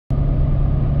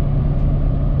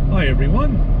Hi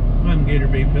everyone, I'm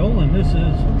Gatorbait Bill, and this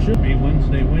should be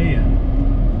Wednesday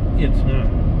weigh-in. It's not.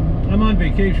 I'm on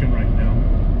vacation right now.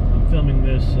 I'm filming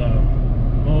this,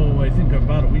 I think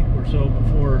about a week or so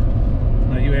before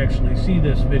you actually see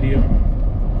this video.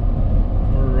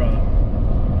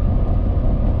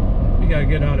 We gotta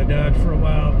get out of Dodge for a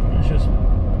while. It's just,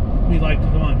 we like to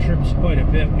go on trips quite a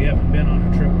bit. We haven't been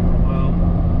on a trip for a while.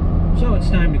 So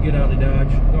it's time to get out of Dodge,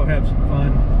 go have some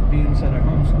fun. Being that I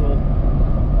homeschool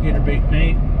Gatorbait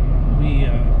Mate, we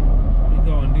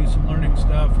go and do some learning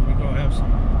stuff, and we go have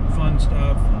some fun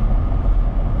stuff,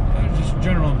 and just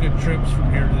general good trips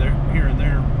from here and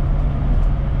there.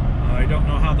 I don't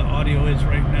know how the audio is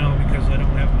right now because I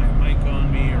don't have my mic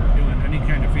on me or doing any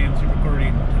kind of fancy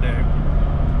recording today.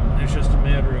 It's just a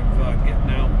matter of getting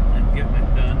out and getting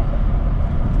it done.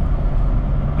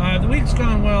 The week's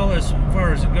gone well as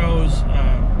far as it goes.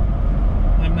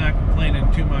 I'm not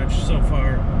complaining too much so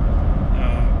far.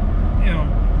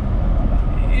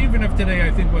 Even if today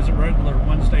I think was a regular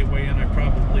Wednesday weigh-in, I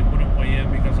probably wouldn't weigh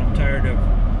in because I'm tired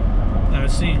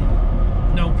of seeing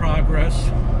no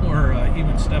progress or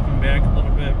even stepping back a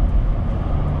little bit.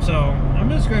 So I'm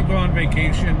just going to go on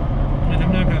vacation, and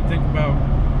I'm not going to think about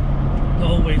the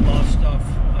whole weight loss stuff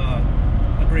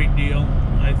a great deal.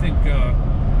 I think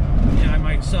I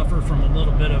might suffer from a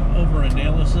little bit of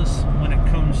over-analysis when it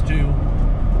comes to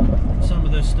some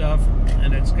of this stuff,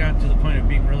 and it's got to the point of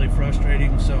being really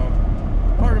frustrating. So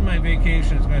part of my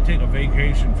vacation is going to take a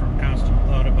vacation from constant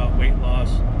thought about weight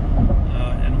loss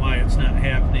and why it's not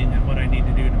happening and what I need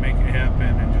to do to make it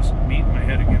happen, and just beat my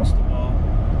head against the wall.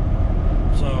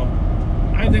 So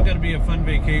I think that'll be a fun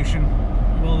vacation.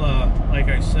 Well, like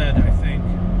I said, I think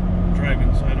I'm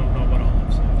driving, so I don't know what all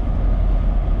this is,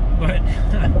 but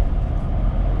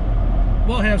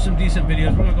we'll have some decent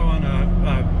videos. We're going to go on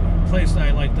a place that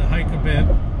I like to hike a bit.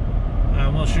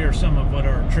 We'll share some of what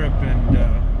our trip and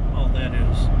all that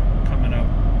is coming up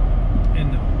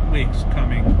in the weeks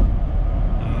coming.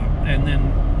 And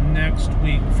then next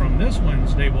week from this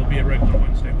Wednesday will be a regular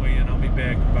Wednesday weigh-in. I'll be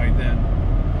back by then.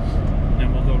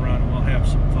 And we'll go around and we'll have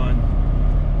some fun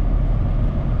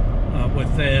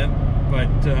with that. But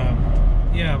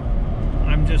yeah,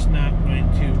 I'm just not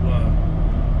going to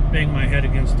bang my head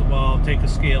against the wall, take a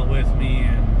scale with me,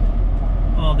 and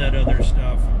all that other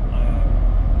stuff.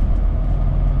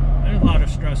 There's a lot of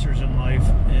stressors in life,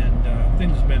 and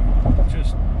things have been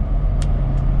just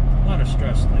a lot of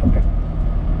stress lately.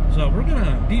 So we're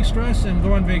gonna de-stress and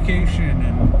go on vacation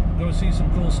and go see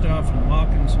some cool stuff and walk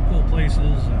in some cool places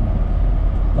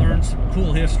and learn some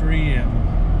cool history and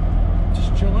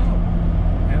just chill out,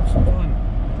 have some fun,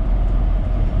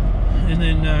 and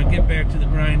then get back to the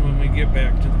grind when we get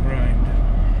back to the grind,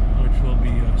 which will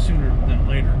be sooner than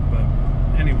later. But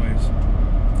anyways,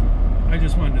 I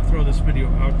just wanted to throw this video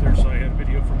out there, so I had a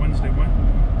video for Wednesday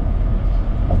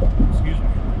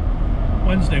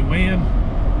weigh-in,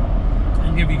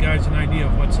 and give you guys an idea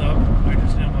of what's up. I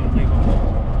just didn't want to leave it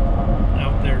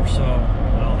out there, so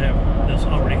I'll have this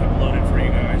already uploaded for you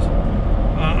guys.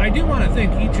 I do want to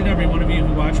thank each and every one of you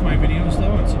who watch my videos,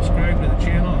 though, and subscribe to the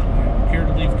channel and care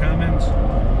to leave comments.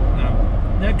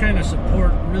 That kind of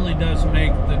support really does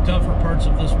make the tougher parts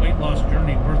of this weight loss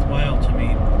journey worthwhile to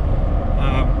me.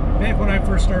 Back when I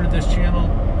first started this channel,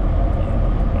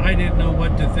 I didn't know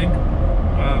what to think.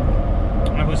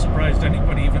 I was surprised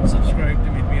anybody even subscribed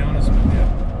to me, to be honest with you,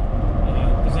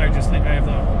 because I just think I have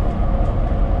the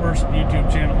worst YouTube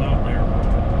channel out there.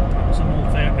 I'm some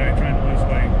old fat guy trying to lose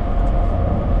weight.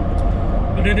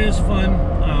 But it is fun,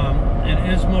 it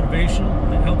is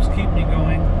motivational, it helps keep me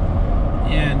going,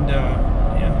 and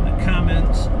the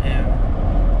comments, and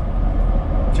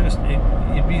just,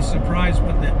 you'd be surprised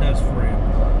what that does for you,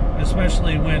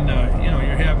 especially when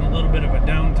you're having a little bit of a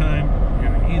downtime.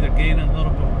 You're either gaining a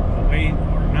little bit of weight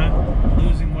or not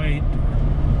losing weight.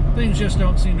 Things just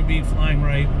don't seem to be flying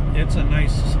right. It's a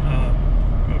nice, a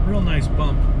real nice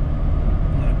bump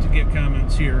to get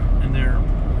comments here and there,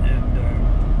 and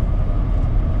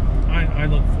I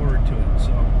look forward to it.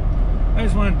 So I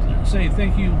just wanted to say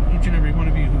thank you, each and every one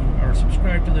of you who are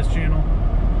subscribed to this channel.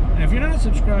 And if you're not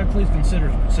subscribed, please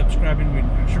consider subscribing. We'd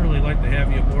surely like to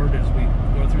have you aboard as we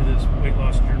go through this weight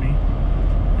loss journey.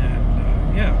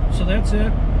 And yeah, so that's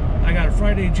it. I got a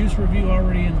Friday juice review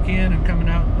already in the can and coming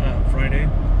out Friday.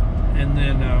 And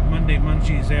then Monday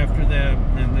munchies after that.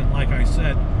 And then, like I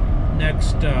said,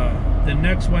 the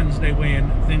next Wednesday weigh-in,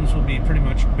 things will be pretty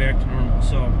much back to normal.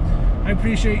 So I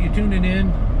appreciate you tuning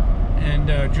in and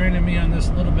joining me on this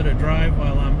little bit of drive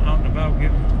while I'm out and about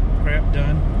getting crap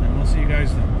done. And we'll see you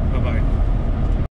guys then. Bye-bye.